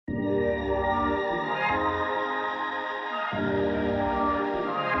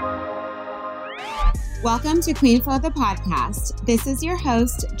Welcome to Queen Flow, the podcast. This is your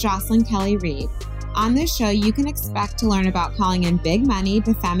host, Jocelyn Kelly Reed. On this show, you can expect to learn about calling in big money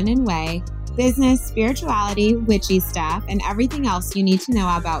the feminine way, business, spirituality, witchy stuff, and everything else you need to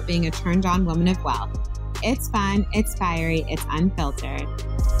know about being a turned-on woman of wealth. It's fun, it's fiery, it's unfiltered.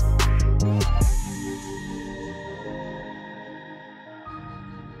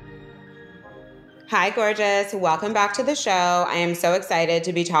 Hi, gorgeous. Welcome back to the show. I am so excited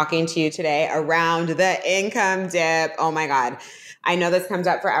to be talking to you today around the income dip. Oh my God. I know this comes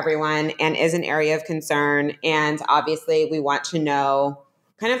up for everyone and is an area of concern. And obviously we want to know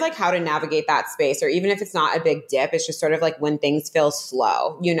kind of like how to navigate that space, or even if it's not a big dip, it's just sort of like when things feel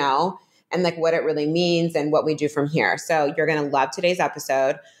slow, you know, and like what it really means and what we do from here. So you're going to love today's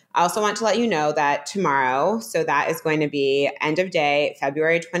episode. I also want to let you know that tomorrow, so that is going to be end of day,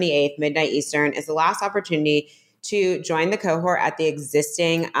 February 28th, midnight Eastern, is the last opportunity to join the cohort at the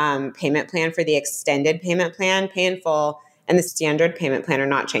existing payment plan for the extended payment plan. Pay in full and the standard payment plan are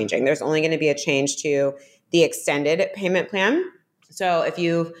not changing. There's only going to be a change to the extended payment plan. So if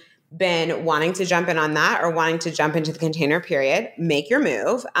you've been wanting to jump in on that or wanting to jump into the container period, make your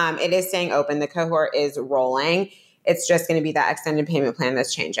move. It is staying open. The cohort is rolling. It's just going to be that extended payment plan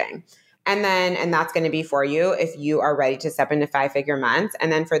that's changing. And that's going to be for you if you are ready to step into 5-figure months.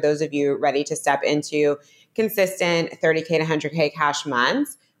 And then for those of you ready to step into consistent 30K to 100K cash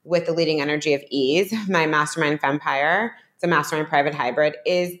months with the leading energy of ease, my Mastermind Fempire, it's a mastermind private hybrid,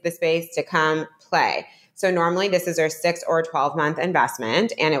 is the space to come play. So normally this is our 6 or 12-month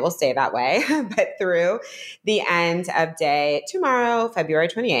investment, and it will stay that way. But through the end of day tomorrow, February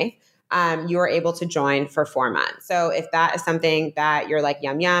 28th, you are able to join for 4 months. So if that is something that you're like,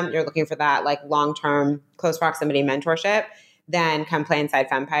 yum, you're looking for that like long-term close proximity mentorship, then come play inside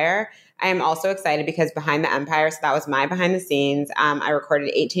Fempire. I am also excited because Behind the Empire, so that was my behind the scenes. I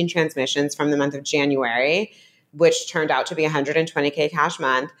recorded 18 transmissions from the month of January, which turned out to be 120K cash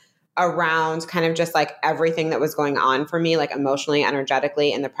month, around kind of just like everything that was going on for me, like emotionally,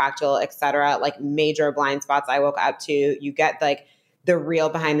 energetically, in the practical, et cetera, like major blind spots I woke up to. You get like the real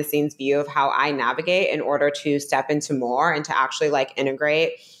behind the scenes view of how I navigate in order to step into more and to actually like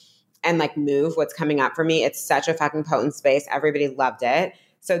integrate and like move what's coming up for me. It's such a fucking potent space. Everybody loved it.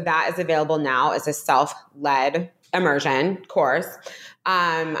 So that is available now as a self-led immersion course.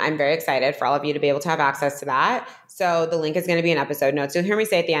 I'm very excited for all of you to be able to have access to that. So the link is going to be in episode notes. You'll hear me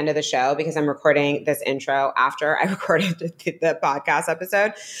say at the end of the show, because I'm recording this intro after I recorded the podcast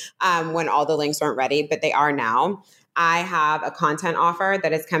episode, when all the links weren't ready, but they are now. I have a content offer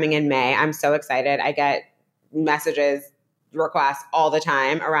that is coming in May. I'm so excited. I get messages, requests all the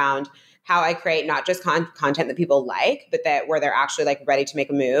time around how I create not just content that people like, but that where they're actually like ready to make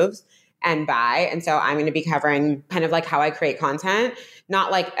moves and buy. And so I'm going to be covering kind of like how I create content,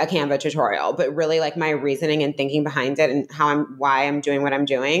 not like a Canva tutorial, but really like my reasoning and thinking behind it and why I'm doing what I'm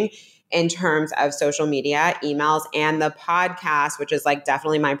doing in terms of social media, emails, and the podcast, which is like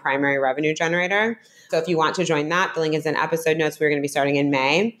definitely my primary revenue generator. So if you want to join that, the link is in episode notes. We're going to be starting in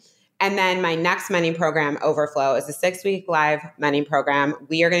May. And then my next money program, Overflow, is a 6-week live money program.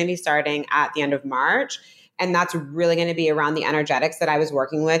 We are going to be starting at the end of March. And that's really going to be around the energetics that I was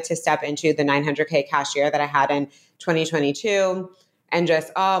working with to step into the 900K cash year that I had in 2022. And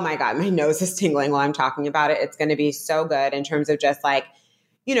just, oh my God, my nose is tingling while I'm talking about it. It's going to be so good in terms of just like,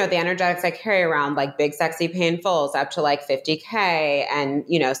 you know, the energetics I carry around, like big, sexy pay in fulls up to like 50K, and,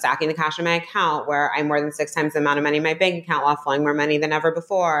 you know, stacking the cash in my account where I'm more than 6 times the amount of money in my bank account while flowing more money than ever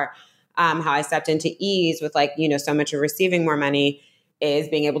before. How I stepped into ease with like, you know, so much of receiving more money is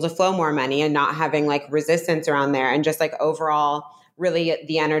being able to flow more money and not having like resistance around there. And just like overall, really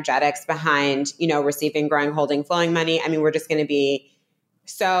the energetics behind, you know, receiving, growing, holding, flowing money. I mean, we're just going to be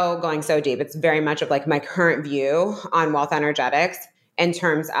going so deep. It's very much of like my current view on wealth energetics in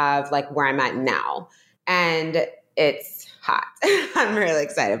terms of like where I'm at now. And it's hot. I'm really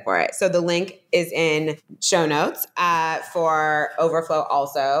excited for it. So the link is in show notes for Overflow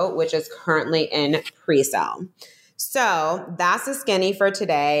also, which is currently in pre-sale. So that's the skinny for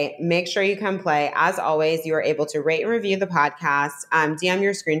today. Make sure you come play. As always, you are able to rate and review the podcast, DM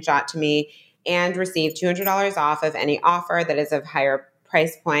your screenshot to me, and receive $200 off of any offer that is of higher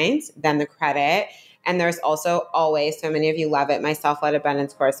price points than the credit. And there's also always, so many of you love it, my self-led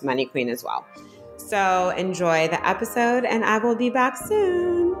abundance course, Money Queen, as well. So enjoy the episode, and I will be back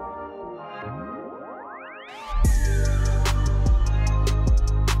soon.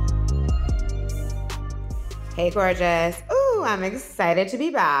 Hey, gorgeous. Ooh, I'm excited to be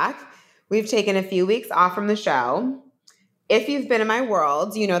back. We've taken a few weeks off from the show. If you've been in my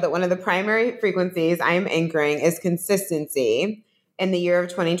world, you know that one of the primary frequencies I am anchoring is consistency in the year of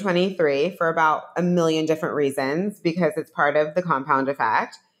 2023 for about a million different reasons because it's part of the compound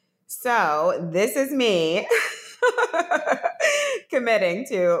effect. So this is me committing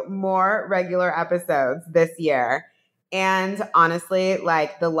to more regular episodes this year. And honestly,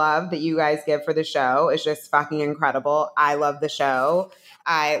 like the love that you guys give for the show is just fucking incredible. I love the show.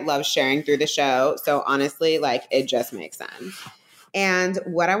 I love sharing through the show. So honestly, like it just makes sense. And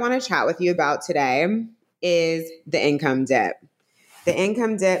what I want to chat with you about today is the income dip. The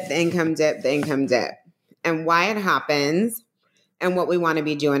income dip, the income dip, the income dip, and why it happens and what we want to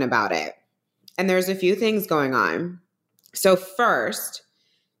be doing about it. And there's a few things going on. So first,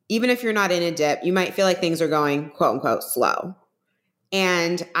 even if you're not in a dip, you might feel like things are going, quote unquote, slow.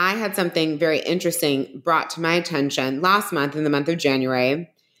 And I had something very interesting brought to my attention last month in the month of January.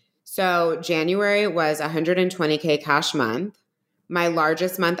 So January was a 120K cash month. My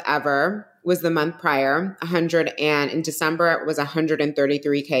largest month ever was the month prior, 100, and in December it was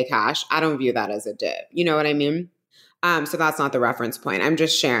 133K cash. I don't view that as a dip. You know what I mean? So that's not the reference point. I'm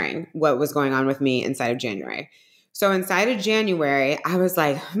just sharing what was going on with me inside of January. So inside of January, I was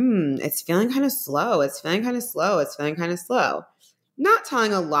like, it's feeling kind of slow. It's feeling kind of slow. It's feeling kind of slow. Not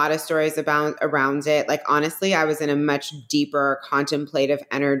telling a lot of stories around it. Like, honestly, I was in a much deeper contemplative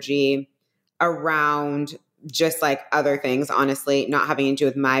energy around just like other things, honestly, not having to do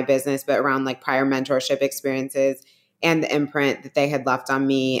with my business, but around like prior mentorship experiences and the imprint that they had left on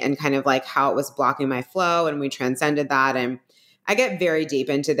me and kind of like how it was blocking my flow. And we transcended that. And I get very deep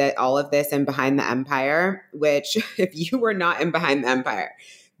into all of this and Behind the Empire, which if you were not in Behind the Empire,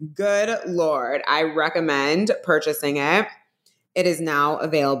 good Lord, I recommend purchasing it. It is now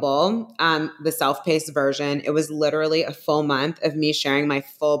available, the self-paced version. It was literally a full month of me sharing my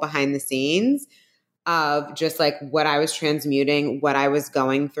full behind the scenes of just like what I was transmuting, what I was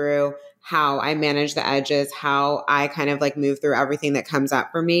going through, how I manage the edges, how I kind of like move through everything that comes up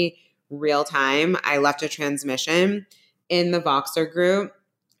for me real time. I left a transmission in the Voxer group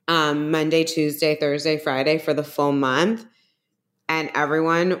Monday, Tuesday, Thursday, Friday for the full month. And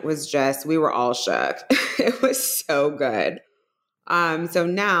everyone was just, we were all shook. It was so good. So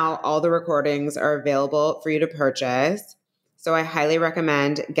now all the recordings are available for you to purchase. So I highly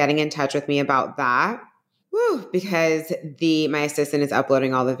recommend getting in touch with me about that. Because my assistant is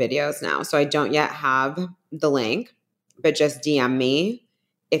uploading all the videos now. So I don't yet have the link, but just DM me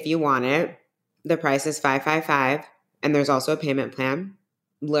if you want it. The price is $555 and there's also a payment plan,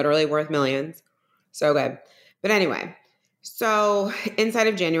 literally worth millions. So good. But anyway, so inside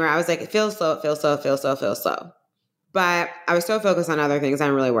of January, I was like, it feels slow, it feels slow, it feels slow, it feels slow. But I was so focused on other things, I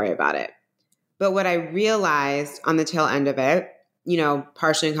didn't really worry about it. But what I realized on the tail end of it,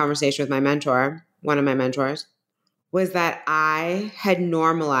 partially in conversation with my mentor, one of my mentors, was that I had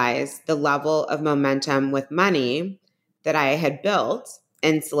normalized the level of momentum with money that I had built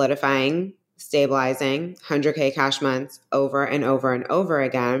in solidifying, stabilizing 100K cash months over and over and over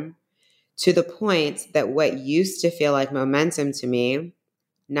again, to the point that what used to feel like momentum to me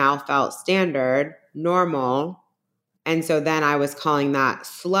now felt standard, normal. And so then I was calling that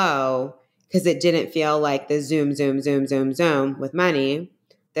slow because it didn't feel like the zoom, zoom, zoom, zoom, zoom with money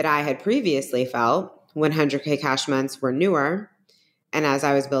that I had previously felt when 100K cash months were newer and as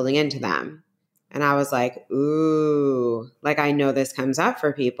I was building into them. And I was like, ooh, like I know this comes up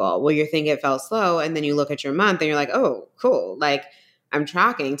for people. Well, you think it felt slow and then you look at your month and you're like, oh, cool. Like I'm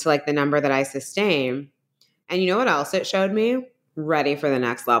tracking to like the number that I sustain. And you know what else it showed me? Ready for the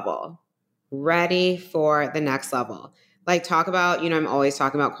next level. Ready for the next level. Like talk about, I'm always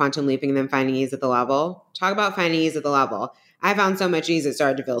talking about quantum leaping and then finding ease at the level. Talk about finding ease at the level. I found so much ease it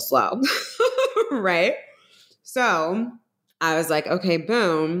started to feel slow. Right? So I was like, okay,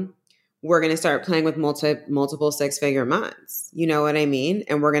 boom. We're going to start playing with multiple six-figure months. You know what I mean?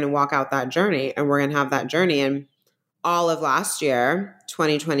 And we're going to walk out that journey and we're going to have that journey. And all of last year,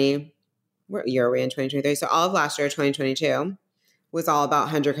 2020, what year are we in 2023? So all of last year, 2022, was all about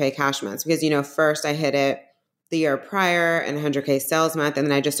 100K cash months because, first I hit it the year prior and 100K sales month. And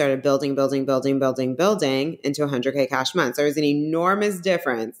then I just started building into 100K cash months. There was an enormous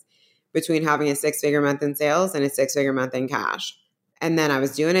difference between having a six-figure month in sales and a six-figure month in cash. And then I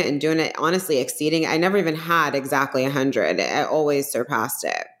was doing it, honestly exceeding. I never even had exactly 100. I always surpassed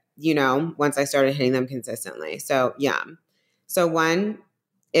it, once I started hitting them consistently. So yeah. So one,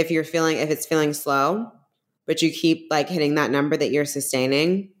 if it's feeling slow, but you keep like hitting that number that you're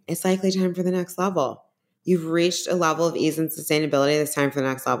sustaining, it's likely time for the next level. You've reached a level of ease and sustainability. It's time for the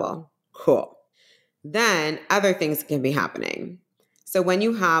next level. Cool. Then other things can be happening. So when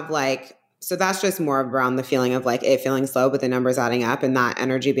you have so that's just more around the feeling of like it feeling slow, but the numbers adding up and that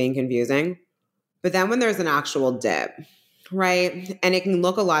energy being confusing. But then when there's an actual dip, right? And it can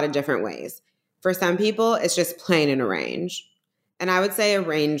look a lot of different ways. For some people, it's just plain in a range. And I would say a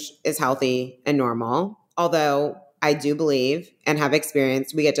range is healthy and normal, although I do believe and have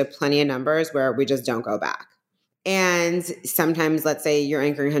experienced we get to plenty of numbers where we just don't go back. And sometimes, let's say you're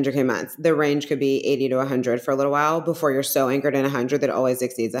anchoring 100K months, the range could be 80 to 100 for a little while before you're so anchored in 100 that it always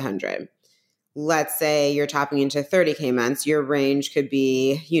exceeds 100. Let's say you're tapping into 30K months, your range could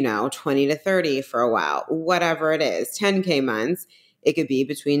be, 20 to 30 for a while, whatever it is. 10K months, it could be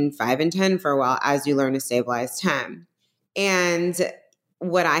between 5 and 10 for a while as you learn to stabilize 10. And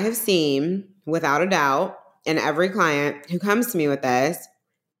what I have seen, without a doubt, in every client who comes to me with this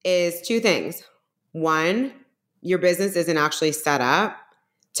is two things. One, your business isn't actually set up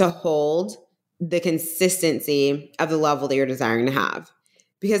to hold the consistency of the level that you're desiring to have.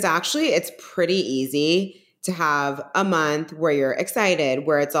 Because actually, it's pretty easy to have a month where you're excited,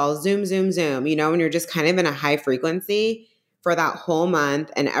 where it's all zoom, zoom, zoom, when you're just kind of in a high frequency for that whole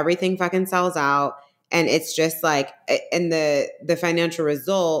month and everything fucking sells out. And it's just like, and the financial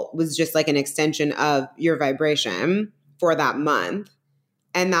result was just like an extension of your vibration for that month.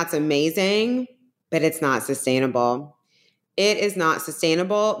 And that's amazing, but it's not sustainable. It is not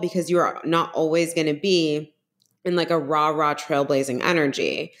sustainable because you are not always going to be in like a raw trailblazing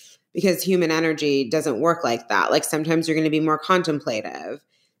energy, because human energy doesn't work like that. Like sometimes you're going to be more contemplative.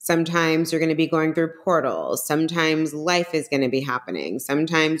 Sometimes you're going to be going through portals. Sometimes life is going to be happening.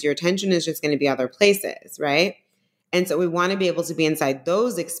 Sometimes your attention is just going to be other places, right? And so we want to be able to be inside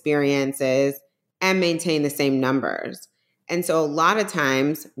those experiences and maintain the same numbers. And so a lot of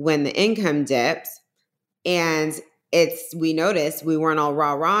times when the income dips and we notice we weren't all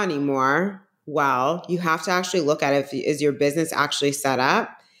rah anymore, well, you have to actually look at it. Is your business actually set up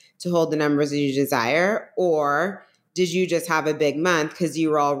to hold the numbers that you desire? Or did you just have a big month because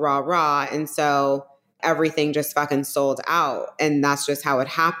you were all rah and so everything just fucking sold out and that's just how it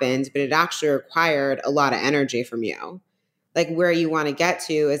happened, but it actually required a lot of energy from you. Like where you want to get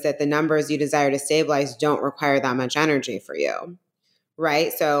to is that the numbers you desire to stabilize don't require that much energy for you,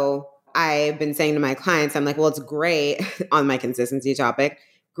 right? So I've been saying to my clients, I'm like, well, it's great on my consistency topic,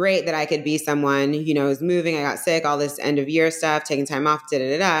 great that I could be someone, who's moving, I got sick, all this end of year stuff, taking time off,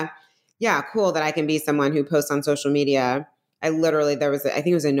 Yeah, cool that I can be someone who posts on social media. I think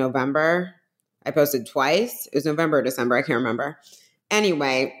it was in November. I posted twice. It was November or December. I can't remember.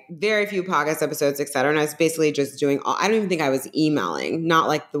 Anyway, very few podcast episodes, et cetera. And I was basically just I don't even think I was emailing, not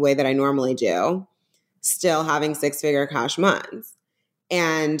like the way that I normally do, still having 6-figure cash months.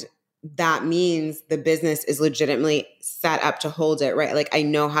 And that means the business is legitimately set up to hold it, right? Like I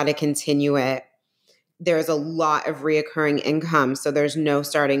know how to continue it. There's a lot of reoccurring income. So there's no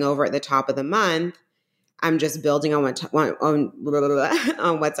starting over at the top of the month. I'm just building on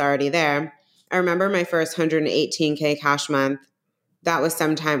on what's already there. I remember my first 118K cash month. That was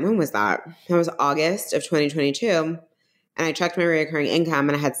sometime, when was that? That was August of 2022. And I checked my reoccurring income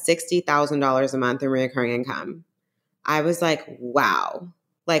and I had $60,000 a month in reoccurring income. I was like, wow.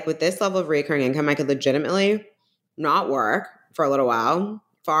 Like with this level of recurring income, I could legitimately not work for a little while,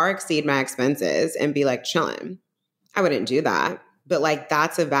 far exceed my expenses and be like chilling. I wouldn't do that. But like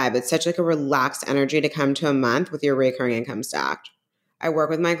that's a vibe. It's such like a relaxed energy to come to a month with your recurring income stacked. I work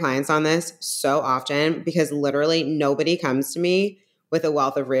with my clients on this so often because literally nobody comes to me with a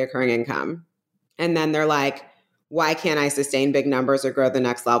wealth of recurring income. And then they're like, why can't I sustain big numbers or grow the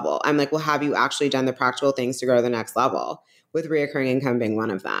next level? I'm like, well, have you actually done the practical things to grow the next level? With recurring income being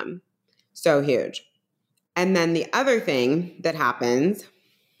one of them. So huge. And then the other thing that happens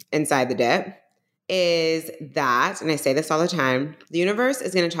inside the dip is that, and I say this all the time, the universe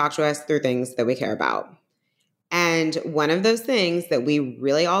is going to talk to us through things that we care about. And one of those things that we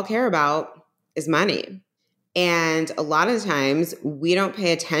really all care about is money. And a lot of times we don't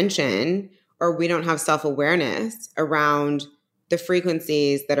pay attention or we don't have self-awareness around the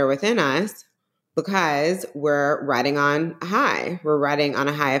frequencies that are within us because we're riding on a high. We're riding on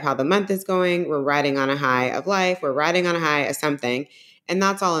a high of how the month is going. We're riding on a high of life. We're riding on a high of something. And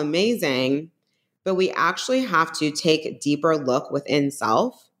that's all amazing. But we actually have to take a deeper look within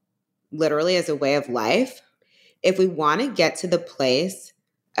self, literally as a way of life, if we want to get to the place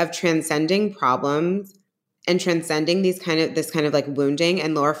of transcending problems and transcending this kind of like wounding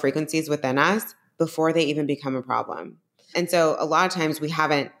and lower frequencies within us before they even become a problem. And so a lot of times we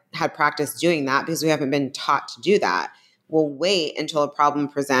haven't had practice doing that because we haven't been taught to do that. We'll wait until a problem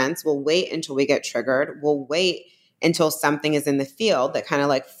presents. We'll wait until we get triggered. We'll wait until something is in the field that kind of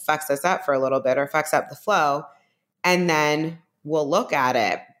like fucks us up for a little bit or fucks up the flow. And then we'll look at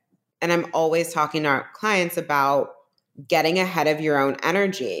it. And I'm always talking to our clients about getting ahead of your own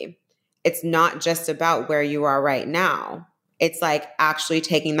energy. It's not just about where you are right now. It's like actually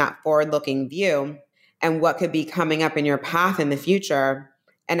taking that forward-looking view and what could be coming up in your path in the future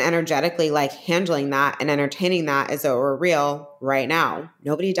and energetically like handling that and entertaining that as though it were real right now.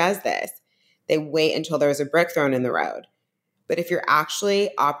 Nobody does this. They wait until there's a brick thrown in the road. But if you're actually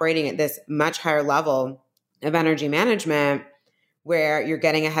operating at this much higher level of energy management, where you're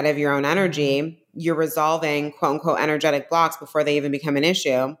getting ahead of your own energy, you're resolving quote unquote energetic blocks before they even become an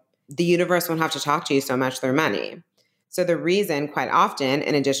issue, the universe won't have to talk to you so much through money. So the reason quite often,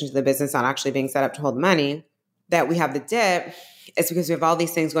 in addition to the business not actually being set up to hold money, that we have the dip is because we have all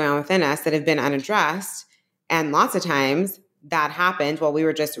these things going on within us that have been unaddressed. And lots of times that happened while we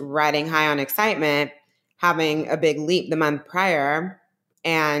were just riding high on excitement, having a big leap the month prior.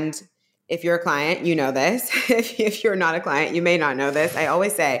 And if you're a client, you know this. If you're not a client, you may not know this. I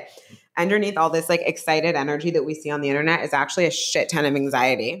always say underneath all this like excited energy that we see on the internet is actually a shit ton of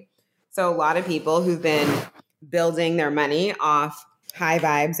anxiety. So a lot of people who've been building their money off high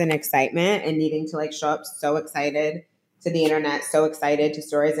vibes and excitement and needing to like show up so excited to the internet, so excited to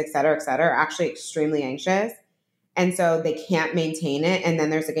stories, et cetera, are actually extremely anxious. And so they can't maintain it. And then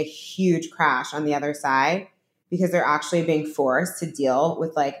there's like a huge crash on the other side because they're actually being forced to deal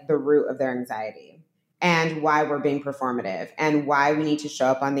with like the root of their anxiety and why we're being performative and why we need to show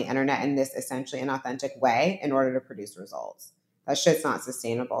up on the internet in this essentially an authentic way in order to produce results. That shit's not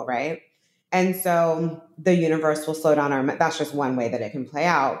sustainable, right? And so the universe will slow down that's just one way that it can play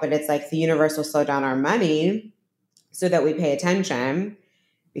out. But it's like the universe will slow down our money so that we pay attention.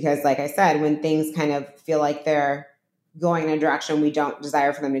 Because like I said, when things kind of feel like they're going in a direction we don't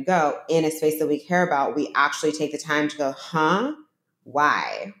desire for them to go in a space that we care about, we actually take the time to go,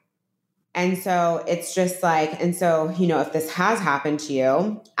 why? And so it's just like, and so, if this has happened to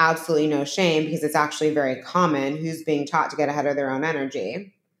you, absolutely no shame, because it's actually very common. Who's being taught to get ahead of their own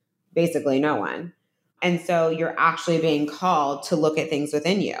energy? Basically no one. And so you're actually being called to look at things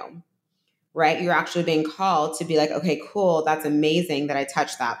within you, right? You're actually being called to be like, okay, cool. That's amazing that I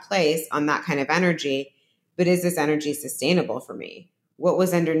touched that place on that kind of energy. But is this energy sustainable for me? What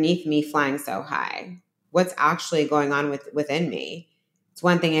was underneath me flying so high? What's actually going on within me? It's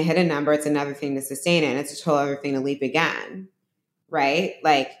one thing to hit a number. It's another thing to sustain it. And it's a total other thing to leap again, right?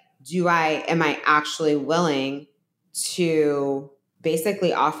 Like, am I actually willing to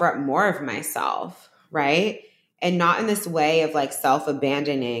basically offer up more of myself, right? And not in this way of like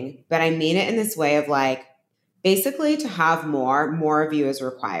self-abandoning, but I mean it in this way of like, basically to have more of you is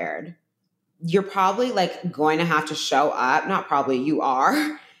required. You're probably like going to have to show up, not probably, you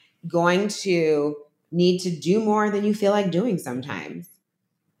are going to need to do more than you feel like doing sometimes,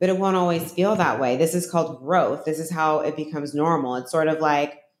 but it won't always feel that way. This is called growth. This is how it becomes normal. It's sort of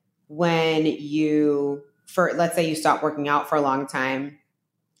like when let's say you stop working out for a long time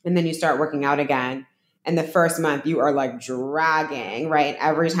and then you start working out again. And the first month you are like dragging, right?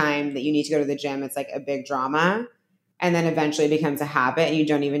 Every time that you need to go to the gym, it's like a big drama. And then eventually it becomes a habit and you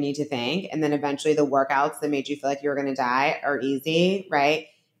don't even need to think. And then eventually the workouts that made you feel like you were going to die are easy, right?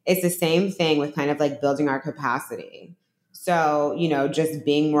 It's the same thing with kind of like building our capacity. So, just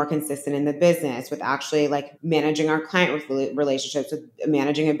being more consistent in the business with actually like managing our client relationships, with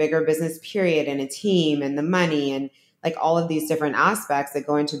managing a bigger business period and a team and the money and like all of these different aspects that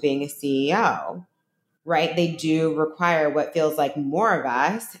go into being a CEO, right? They do require what feels like more of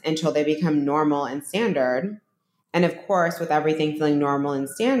us until they become normal and standard. And of course, with everything feeling normal and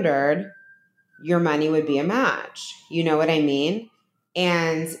standard, your money would be a match. You know what I mean?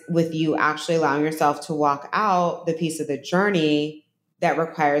 And with you actually allowing yourself to walk out the piece of the journey that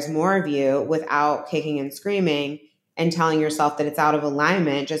requires more of you without kicking and screaming and telling yourself that it's out of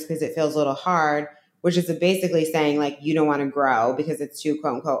alignment just because it feels a little hard, which is basically saying like you don't want to grow because it's too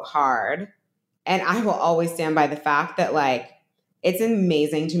quote unquote hard. And I will always stand by the fact that like it's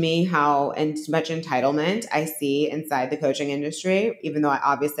amazing to me how much entitlement I see inside the coaching industry, even though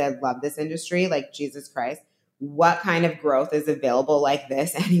I love this industry, like Jesus Christ. What kind of growth is available like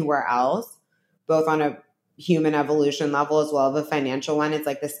this anywhere else, both on a human evolution level as well as a financial one? It's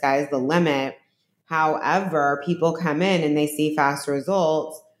like the sky's the limit. However, people come in and they see fast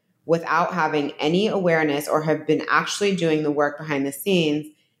results without having any awareness or have been actually doing the work behind the scenes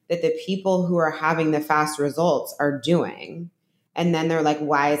that the people who are having the fast results are doing. And then they're like,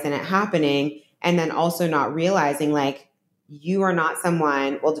 why isn't it happening? And then also not realizing like, you are not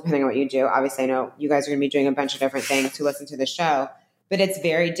someone, well, depending on what you do, obviously I know you guys are going to be doing a bunch of different things to listen to the show, but it's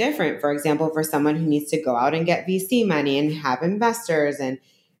very different. For example, for someone who needs to go out and get VC money and have investors and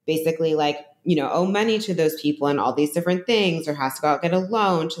basically like, owe money to those people and all these different things, or has to go out and get a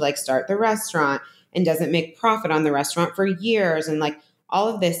loan to like start the restaurant and doesn't make profit on the restaurant for years and like all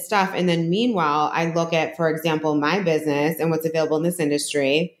of this stuff. And then meanwhile, I look at, for example, my business and what's available in this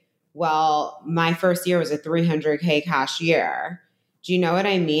industry. Well, my first year was a 300K cash year. Do you know what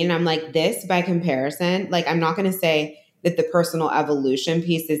I mean? I'm like, this by comparison, like, I'm not going to say that the personal evolution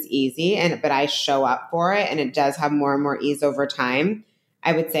piece is easy, but I show up for it and it does have more and more ease over time.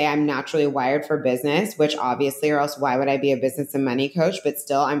 I would say I'm naturally wired for business, which obviously, or else why would I be a business and money coach? But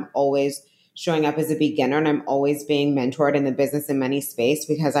still, I'm always showing up as a beginner and I'm always being mentored in the business and money space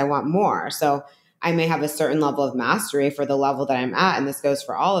because I want more. So I may have a certain level of mastery for the level that I'm at, and this goes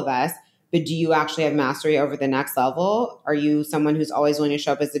for all of us. But do you actually have mastery over the next level? Are you someone who's always willing to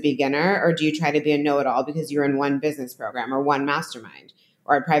show up as a beginner, or do you try to be a know-it-all because you're in one business program or one mastermind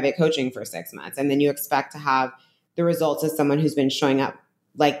or a private coaching for 6 months, and then you expect to have the results of someone who's been showing up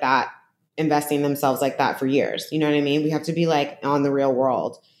like that, investing themselves like that for years? You know what I mean? We have to be like on the real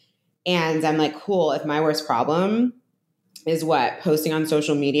world. And I'm like, cool, if my worst problem is what? Posting on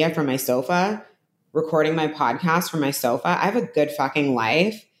social media from my sofa, recording my podcast from my sofa, I have a good fucking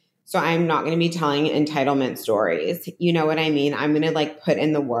life. So I'm not going to be telling entitlement stories. You know what I mean? I'm going to like put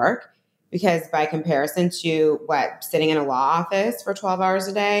in the work, because by comparison to what, sitting in a law office for 12 hours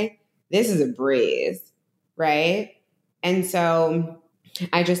a day, this is a breeze, right? And so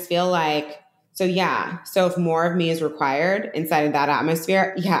I just feel like, so if more of me is required inside of that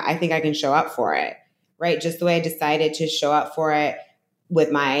atmosphere, I think I can show up for it, right? Just the way I decided to show up for it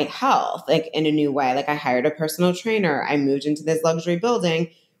with my health, like in a new way. Like I hired a personal trainer. I moved into this luxury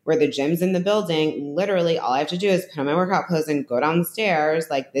building where the gym's in the building. Literally all I have to do is put on my workout clothes and go down the stairs.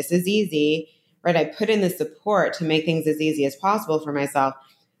 Like, this is easy, right? I put in the support to make things as easy as possible for myself.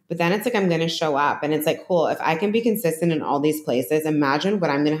 But then it's like, I'm going to show up, and it's like, cool, if I can be consistent in all these places, imagine what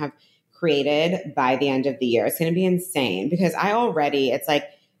I'm going to have created by the end of the year. It's going to be insane, because it's like,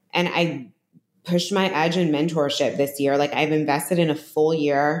 and I pushed my edge in mentorship this year. Like, I've invested in a full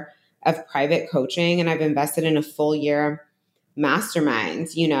year of private coaching, and I've invested in a full year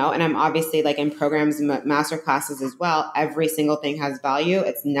masterminds, and I'm obviously like in programs and master classes as well. Every single thing has value.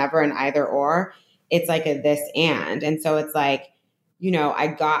 It's never an either or. It's like a this and so it's like,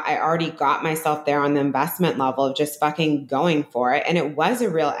 I already got myself there on the investment level of just fucking going for it. And it was a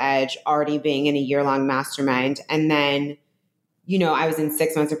real edge already being in a year-long mastermind. And then, I was in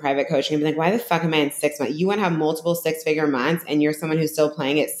 6 months of private coaching. I'm like, why the fuck am I in 6 months? You want to have multiple 6-figure months and you're someone who's still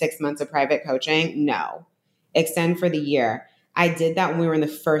playing at 6 months of private coaching? No. Extend for the year. I did that when we were in the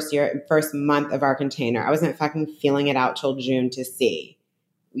first month of our container. I wasn't fucking feeling it out till June to see.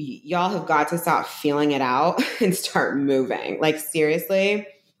 Y'all have got to stop feeling it out and start moving. Like, seriously.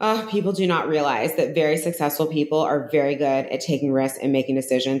 People do not realize that very successful people are very good at taking risks and making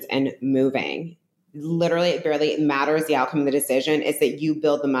decisions and moving. Literally, it barely matters the outcome of the decision. It's that you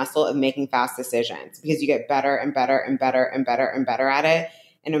build the muscle of making fast decisions, because you get better and better and better and better and better at it.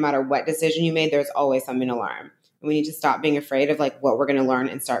 And no matter what decision you made, there's always something to learn. And we need to stop being afraid of like what we're going to learn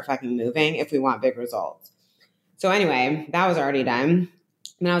and start fucking moving if we want big results. So anyway, that was already done.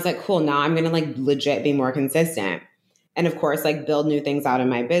 And I was like, cool, now I'm going to like legit be more consistent. And of course, like build new things out in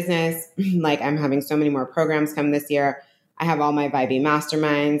my business. Like, I'm having so many more programs come this year. I have all my Vibe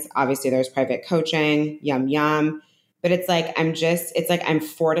masterminds. Obviously there's private coaching, yum. But it's like, I'm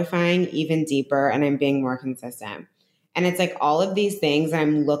fortifying even deeper and I'm being more consistent. And it's like all of these things,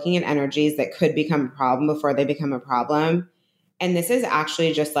 I'm looking at energies that could become a problem before they become a problem. And this is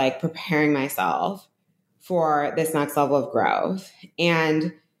actually just like preparing myself for this next level of growth.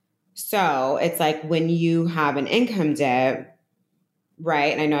 And so it's like when you have an income dip,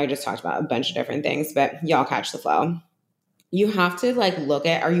 right? And I know I just talked about a bunch of different things, but y'all catch the flow. You have to like look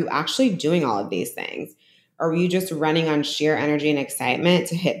at, are you actually doing all of these things? Or are you just running on sheer energy and excitement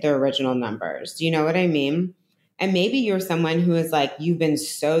to hit the original numbers? Do you know what I mean? And maybe you're someone who is like, you've been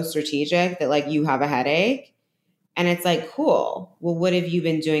so strategic that like you have a headache. And it's like, cool. Well, what have you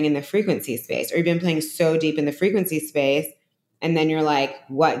been doing in the frequency space? Or you've been playing so deep in the frequency space. And then you're like,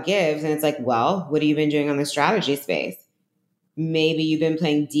 what gives? And it's like, well, what have you been doing on the strategy space? Maybe you've been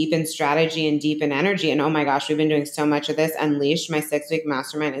playing deep in strategy and deep in energy. And oh my gosh, we've been doing so much of this. Unleashed, my 6-week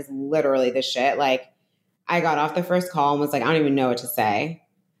mastermind, is literally the shit. Like, I got off the first call and was like, I don't even know what to say.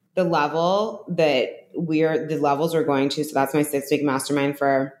 The levels we're going to. So that's my 6-week mastermind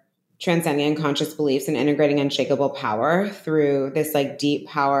for transcending unconscious beliefs and integrating unshakable power through this like deep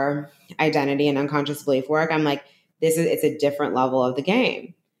power identity and unconscious belief work. I'm like, it's a different level of the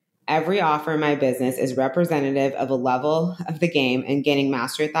game. Every offer in my business is representative of a level of the game and gaining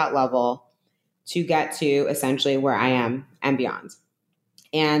mastery at that level to get to essentially where I am and beyond.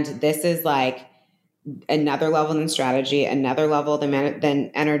 And this is like another level than strategy, another level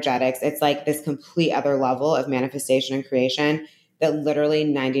than energetics. It's like this complete other level of manifestation and creation that literally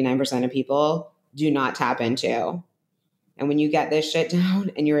 99% of people do not tap into. And when you get this shit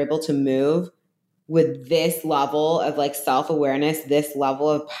down and you're able to move with this level of like self-awareness, this level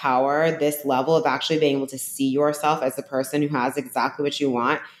of power, this level of actually being able to see yourself as the person who has exactly what you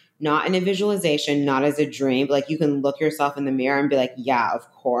want, not in a visualization, not as a dream, but like you can look yourself in the mirror and be like, yeah,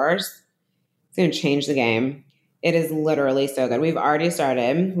 of course. It's going to change the game. It is literally so good. We've already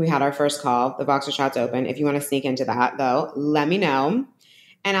started. We had our first call. The Voxer Chat's open. If you want to sneak into that though, let me know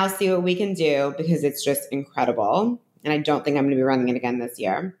and I'll see what we can do because it's just incredible. And I don't think I'm going to be running it again this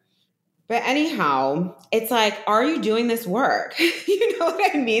year. But anyhow, it's like, are you doing this work? You know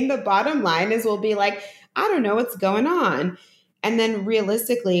what I mean? The bottom line is we'll be like, I don't know what's going on. And then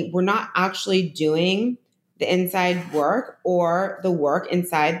realistically, we're not actually doing the inside work or the work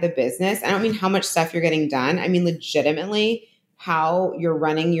inside the business. I don't mean how much stuff you're getting done. I mean, legitimately, how you're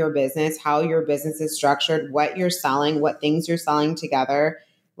running your business, how your business is structured, what you're selling, what things you're selling together,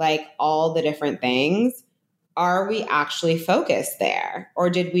 like all the different things. Are we actually focused there? Or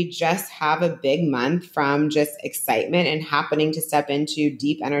did we just have a big month from just excitement and happening to step into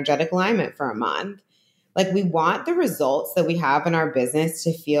deep energetic alignment for a month? Like we want the results that we have in our business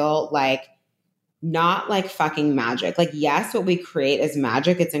to feel like not like fucking magic. Like, yes, what we create is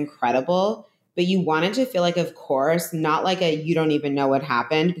magic. It's incredible. But you want it to feel like, of course, not like a you don't even know what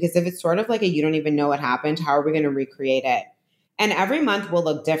happened. Because if it's sort of like a you don't even know what happened, how are we going to recreate it? And every month will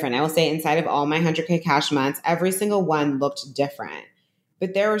look different. I will say inside of all my 100K cash months, every single one looked different.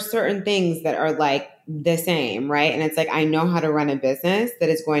 But there are certain things that are like the same, right? And it's like, I know how to run a business that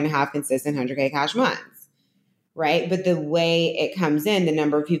is going to have consistent 100K cash months, right? But the way it comes in, the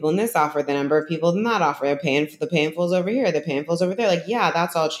number of people in this offer, the number of people in that offer, the painfuls over here, the painfuls over there, like, yeah,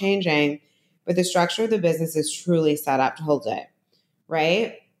 that's all changing. But the structure of the business is truly set up to hold it,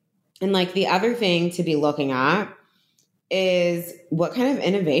 right? And like the other thing to be looking at is what kind of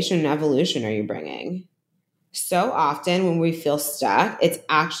innovation and evolution are you bringing? So often when we feel stuck, it's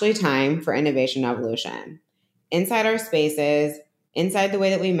actually time for innovation and evolution. Inside our spaces, inside the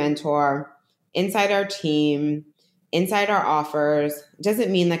way that we mentor, inside our team, inside our offers. It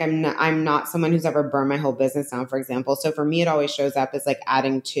doesn't mean like I'm not someone who's ever burned my whole business down, for example. So for me, it always shows up as like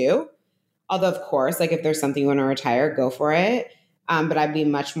adding to. Although, of course, like if there's something you want to retire, go for it. But I'd be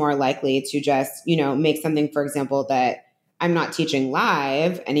much more likely to just, make something, for example, that I'm not teaching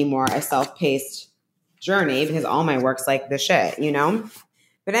live anymore, a self-paced journey because all my work's like the shit,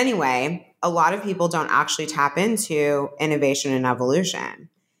 But anyway, a lot of people don't actually tap into innovation and evolution.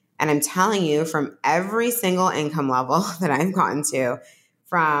 And I'm telling you, from every single income level that I've gotten to,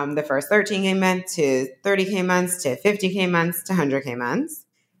 from the first 13K months to 30K months to 50K months to 100K months,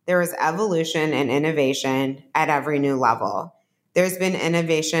 there is evolution and innovation at every new level. There's been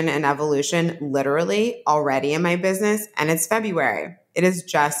innovation and evolution literally already in my business, and it's February. It is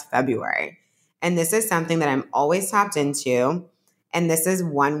just February. And this is something that I'm always tapped into. And this is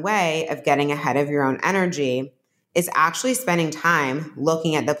one way of getting ahead of your own energy is actually spending time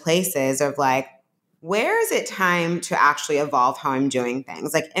looking at the places of like, where is it time to actually evolve how I'm doing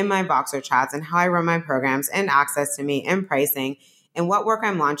things? Like in my Voxer Chats and how I run my programs and access to me and pricing and what work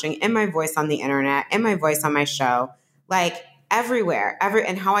I'm launching and my voice on the internet and my voice on my show. Like, everywhere,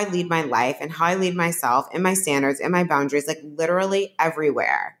 and how I lead my life and how I lead myself and my standards and my boundaries, like literally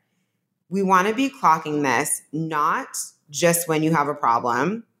everywhere. We want to be clocking this, not just when you have a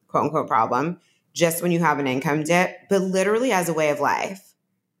problem, quote unquote problem, just when you have an income dip, but literally as a way of life,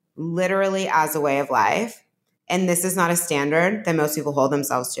 literally as a way of life. And this is not a standard that most people hold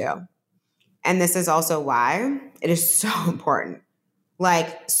themselves to. And this is also why it is so important,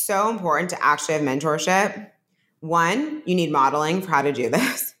 like so important to actually have mentorship. One, you need modeling for how to do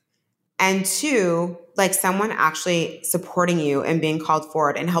this. And two, like someone actually supporting you and being called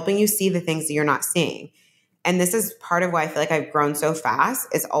forward and helping you see the things that you're not seeing. And this is part of why I feel like I've grown so fast,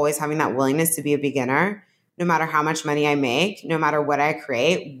 is always having that willingness to be a beginner, no matter how much money I make, no matter what I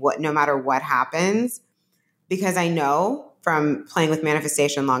create, no matter what happens. Because I know from playing with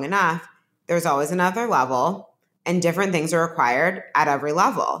manifestation long enough, there's always another level and different things are required at every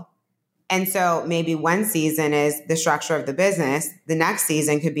level. And so maybe one season is the structure of the business. The next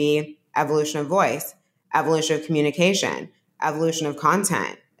season could be evolution of voice, evolution of communication, evolution of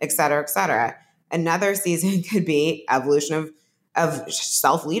content, et cetera, et cetera. Another season could be evolution of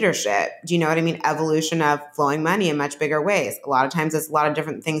self-leadership. Do you know what I mean? Evolution of flowing money in much bigger ways. A lot of times it's a lot of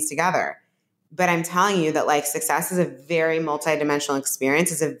different things together. But I'm telling you that like success is a very multidimensional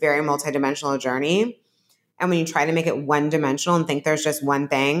experience. It's a very multidimensional journey. And when you try to make it one dimensional and think there's just one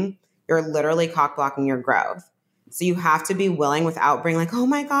thing, you're literally cock blocking your growth. So you have to be willing without being like, oh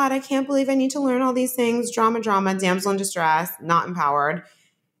my God, I can't believe I need to learn all these things. Drama, damsel in distress, not empowered.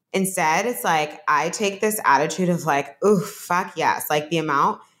 Instead, it's like, I take this attitude of like, ooh, fuck yes. Like the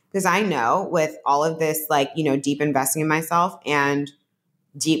amount, because I know with all of this, like, deep investing in myself and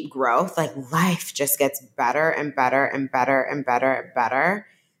deep growth, like life just gets better and better and better and better and better.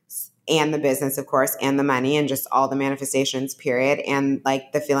 And the business, of course, and the money and just all the manifestations, period. And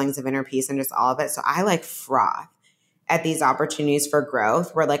like the feelings of inner peace and just all of it. So I like froth at these opportunities for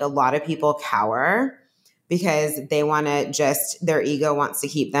growth where like a lot of people cower because they want to their ego wants to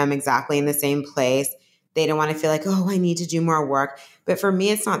keep them exactly in the same place. They don't want to feel like, oh, I need to do more work. But for me,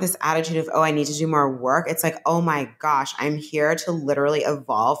 it's not this attitude of, oh, I need to do more work. It's like, oh my gosh, I'm here to literally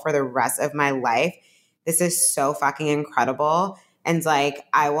evolve for the rest of my life. This is so fucking incredible. And like,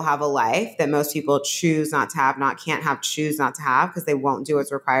 I will have a life that most people choose not to have, choose not to have because they won't do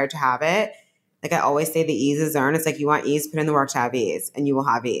what's required to have it. Like I always say, the ease is earned. It's like, you want ease, put in the work to have ease, and you will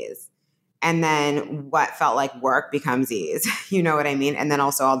have ease. And then what felt like work becomes ease. You know what I mean? And then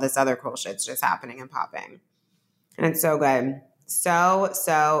also all this other cool shit's just happening and popping. And it's so good. So,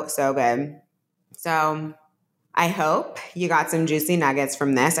 so, so good. So I hope you got some juicy nuggets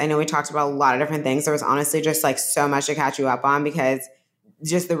from this. I know we talked about a lot of different things. There was honestly just like so much to catch you up on because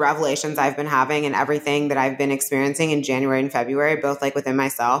just the revelations I've been having and everything that I've been experiencing in January and February, both like within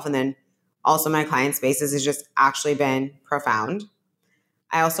myself and then also my client spaces, has just actually been profound.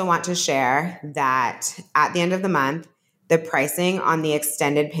 I also want to share that at the end of the month, the pricing on the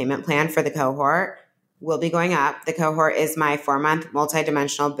extended payment plan for the cohort will be going up. The cohort is my 4-month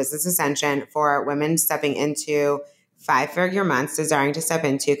multidimensional business ascension for women stepping into 5-figure months, desiring to step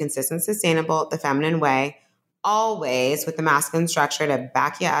into consistent, sustainable, the feminine way, always with the masculine structure to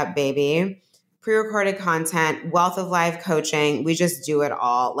back you up, baby. Pre-recorded content, wealth of live coaching. We just do it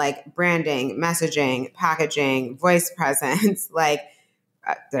all, like branding, messaging, packaging, voice presence, like,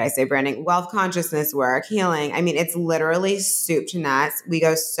 did I say branding? Wealth consciousness work, healing. I mean, it's literally soup to nuts. We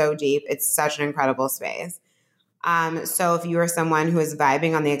go so deep. It's such an incredible space. So if you are someone who is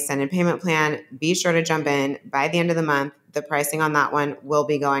vibing on the extended payment plan, be sure to jump in by the end of the month. The pricing on that one will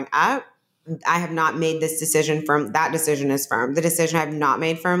be going up. I have not made this decision firm. That decision is firm. The decision I have not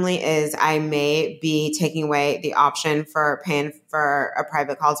made firmly is I may be taking away the option for paying for a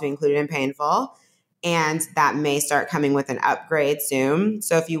private call to be included in Pay in Full. And that may start coming with an upgrade soon.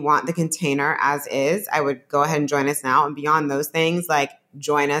 So if you want the container as is, I would go ahead and join us now. And beyond those things, like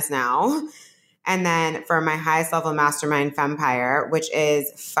join us now. And then for my highest level mastermind, Fempire, which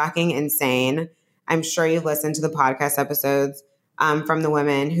is fucking insane. I'm sure you've listened to the podcast episodes from the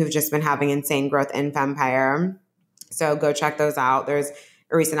women who've just been having insane growth in Fempire. So go check those out. There's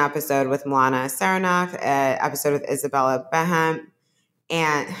a recent episode with Milana Saranov, an episode with Isabella Behem,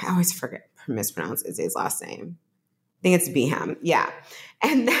 and I always mispronounce Izzy's last name. I think it's Behem. Yeah.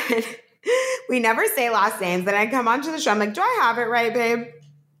 And then we never say last names. Then I come onto the show. I'm like, do I have it right, babe?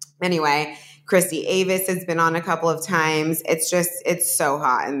 Anyway, Christy Avis has been on a couple of times. It's so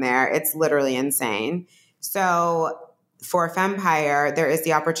hot in there. It's literally insane. So for Fempire, there is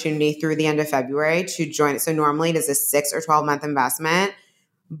the opportunity through the end of February to join. So normally it is a 6 or 12 month investment.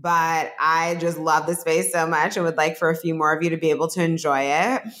 But I just love the space so much and would like for a few more of you to be able to enjoy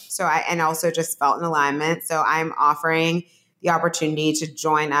it. And also just felt in alignment. So I'm offering the opportunity to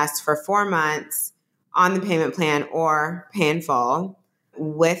join us for 4 months on the payment plan or Pay in Full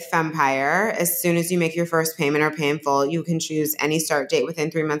with Fempire. As soon as you make your first payment or Pay in Full, you can choose any start date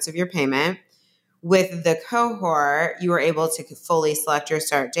within 3 months of your payment. With the cohort, you are able to fully select your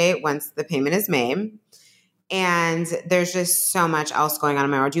start date once the payment is made. And there's just so much else going on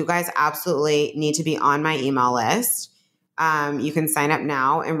in my world. You guys absolutely need to be on my email list. You can sign up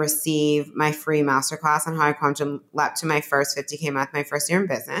now and receive my free masterclass on how I quantum leapt to my first 50K month, my first year in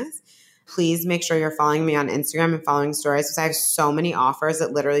business. Please make sure you're following me on Instagram and following stories because I have so many offers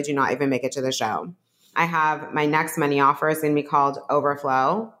that literally do not even make it to the show. I have my next money offer is going to be called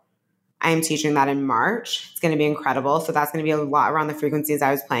Overflow. I am teaching that in March. It's going to be incredible. So that's going to be a lot around the frequencies I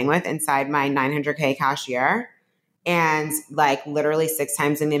was playing with inside my 900K cash year. And like literally 6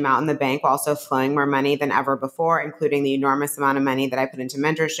 times in the amount in the bank while also flowing more money than ever before, including the enormous amount of money that I put into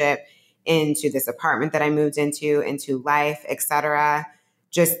mentorship, into this apartment that I moved into life, etc.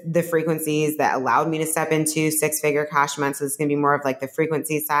 Just the frequencies that allowed me to step into 6-figure cash months. So it's going to be more of like the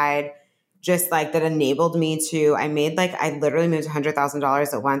frequency side. Just like that enabled me to, I literally moved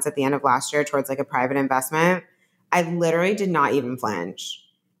 $100,000 at once at the end of last year towards like a private investment. I literally did not even flinch.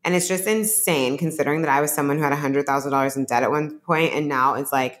 And it's just insane considering that I was someone who had $100,000 in debt at one point. And now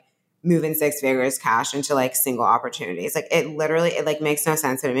it's like moving 6 figures cash into like single opportunities. Like it like makes no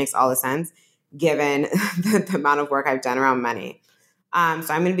sense, but it makes all the sense. given the amount of work I've done around money. So I'm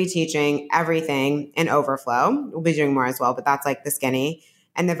going to be teaching everything in Overflow. We'll be doing more as well, but that's like the skinny.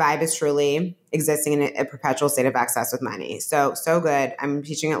 And the vibe is truly existing in a perpetual state of excess with money. So good. I'm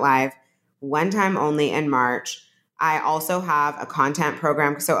teaching it live, one time only in March. I also have a content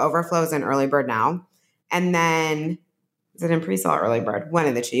program. So Overflow is in early bird now. And then is it in pre-sale or early bird? One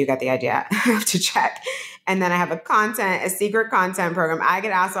of the two. You got the idea. I have to check. And then I have a secret content program. I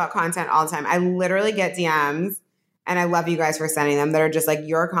get asked about content all the time. I literally get DMs, and I love you guys for sending them, that are just like,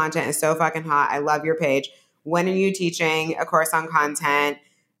 your content is so fucking hot. I love your page. When are you teaching a course on content?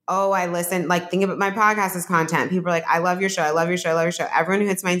 Oh, I listen. Like, think about my podcast as content. People are like, I love your show. I love your show. I love your show. Everyone who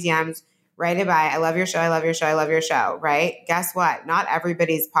hits my DMs, write it by, I love your show. I love your show. I love your show. Right? Guess what? Not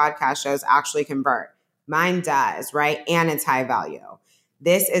everybody's podcast shows actually convert. Mine does, right? And it's high value.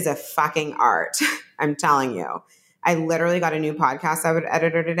 This is a fucking art. I'm telling you. I literally got a new podcast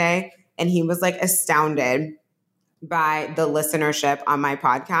editor today, and he was like astounded by the listenership on my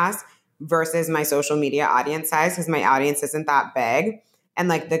podcast versus my social media audience size, because my audience isn't that big. And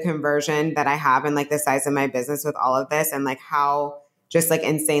like the conversion that I have, and like the size of my business with all of this, and like how just like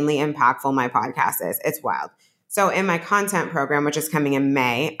insanely impactful my podcast is. It's wild. So in my content program, which is coming in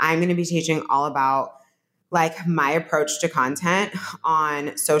May, I'm going to be teaching all about like my approach to content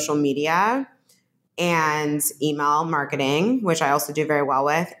on social media and email marketing, which I also do very well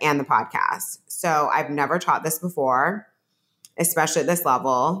with, and the podcast. So I've never taught this before, especially at this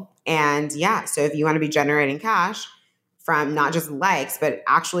level. And yeah, so if you want to be generating cash from not just likes, but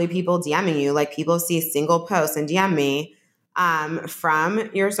actually people DMing you, like people see a single post and DM me from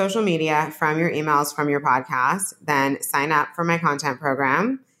your social media, from your emails, from your podcast, then sign up for my content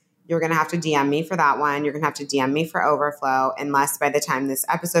program. You're going to have to DM me for that one. You're going to have to DM me for Overflow, unless by the time this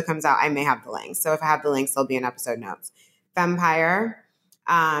episode comes out, I may have the links. So if I have the links, they'll be in episode notes. Fempire,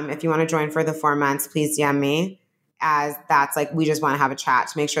 if you want to join for the 4 months, please DM me, as that's like, we just want to have a chat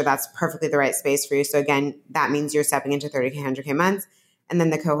to make sure that's perfectly the right space for you. So again, that means you're stepping into 30K, 100K months. And then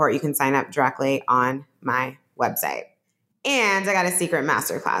the cohort, you can sign up directly on my website. And I got a secret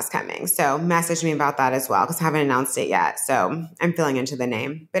masterclass coming. So message me about that as well, because I haven't announced it yet. So I'm filling into the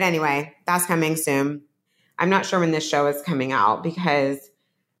name. But anyway, that's coming soon. I'm not sure when this show is coming out, because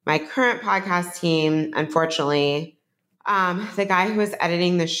my current podcast team, unfortunately, the guy who is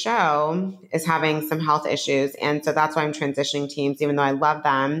editing the show is having some health issues. And so that's why I'm transitioning teams, even though I love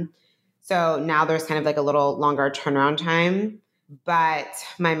them. So now there's kind of like a little longer turnaround time. But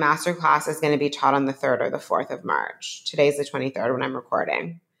my masterclass is going to be taught on the 3rd or the 4th of March. Today's the 23rd when I'm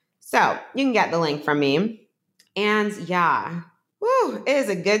recording. So you can get the link from me. And yeah, it is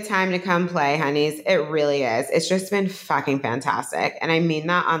a good time to come play, honeys. It really is. It's just been fucking fantastic. And I mean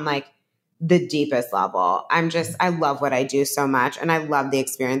that on like the deepest level. I love what I do so much. And I love the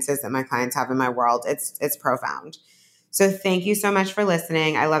experiences that my clients have in my world. It's profound. So thank you so much for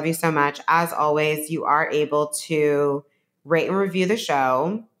listening. I love you so much. As always, you are able to rate and review the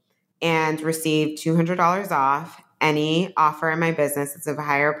show and receive $200 off any offer in my business that's of a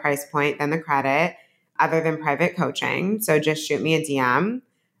higher price point than the credit, other than private coaching. So just shoot me a DM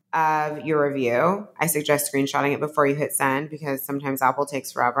of your review. I suggest screenshotting it before you hit send, because sometimes Apple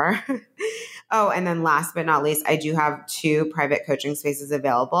takes forever. Oh, and then last but not least, I do have 2 private coaching spaces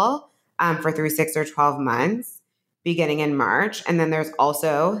available for 3, 6, or 12 months beginning in March. And then there's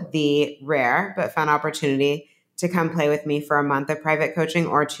also the rare but fun opportunity to come play with me for a month of private coaching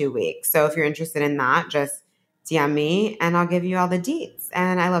or 2 weeks. So if you're interested in that, just DM me and I'll give you all the deets.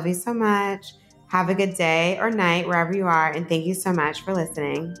 And I love you so much. Have a good day or night wherever you are. And thank you so much for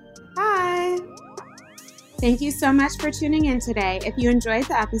listening. Bye. Thank you so much for tuning in today. If you enjoyed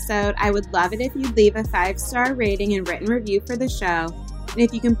the episode, I would love it if you'd leave a 5-star rating and written review for the show. And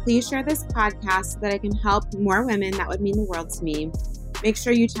if you can please share this podcast so that I can help more women, that would mean the world to me. Make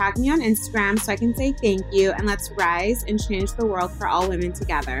sure you tag me on Instagram so I can say thank you, and let's rise and change the world for all women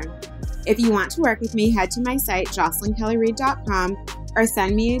together. If you want to work with me, head to my site, JocelynKellyReid.com, or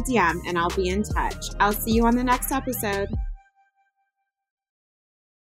send me a DM and I'll be in touch. I'll see you on the next episode.